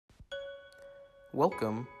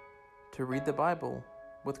Welcome to Read the Bible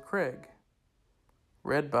with Craig,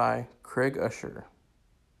 read by Craig Usher.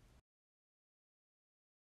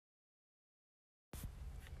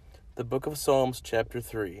 The Book of Psalms, Chapter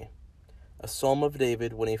 3, a psalm of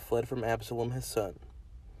David when he fled from Absalom his son.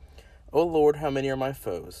 O Lord, how many are my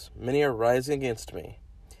foes? Many are rising against me.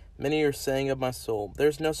 Many are saying of my soul, there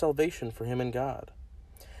is no salvation for him in God.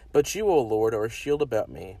 But you, O Lord, are a shield about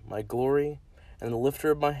me, my glory, and the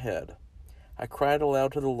lifter of my head. I cried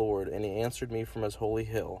aloud to the Lord, and he answered me from his holy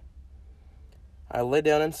hill. I lay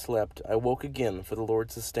down and slept. I woke again, for the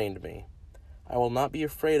Lord sustained me. I will not be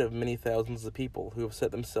afraid of many thousands of people who have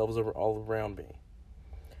set themselves over all around me.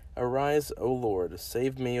 Arise, O Lord,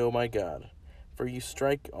 save me, O my God, for you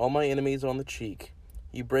strike all my enemies on the cheek.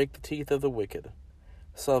 You break the teeth of the wicked.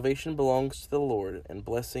 Salvation belongs to the Lord, and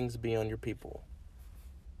blessings be on your people.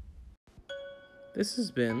 This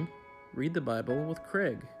has been Read the Bible with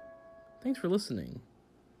Craig. Thanks for listening.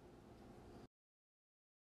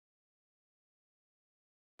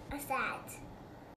 What's that?